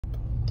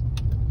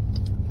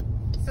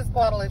is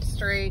Guadalupe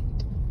Street.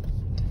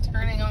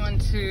 Turning on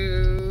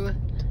to,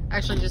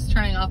 actually just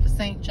turning off of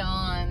St.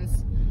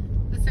 John's.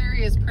 This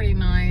area is pretty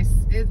nice.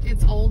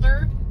 It's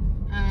older,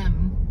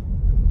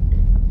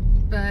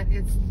 but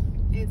it's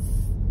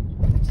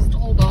just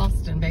old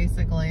Austin,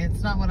 basically.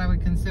 It's not what I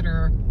would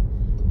consider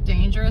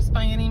dangerous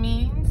by any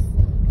means.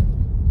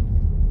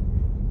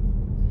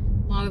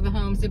 A lot of the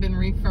homes have been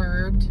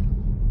refurbed.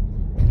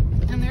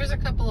 And there's a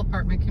couple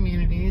apartment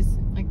communities,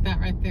 like that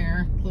right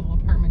there, little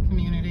apartment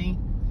community.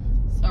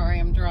 Sorry,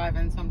 I'm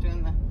driving, so I'm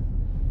doing the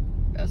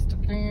best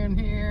I can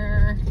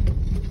here.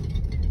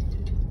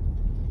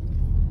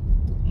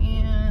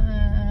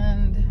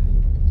 And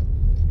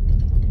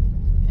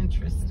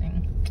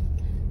interesting.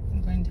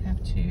 I'm going to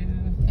have to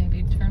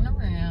maybe turn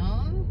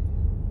around.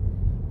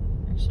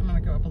 Actually, I'm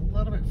going to go up a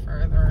little bit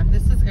further.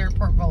 This is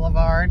Airport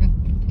Boulevard.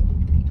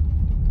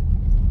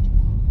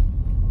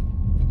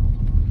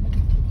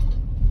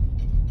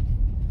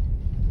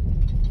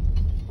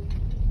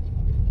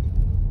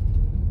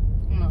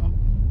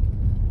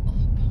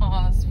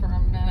 Pause for a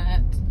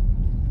minute.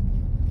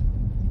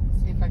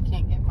 See if I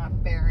can't get my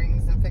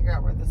bearings and figure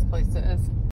out where this place is.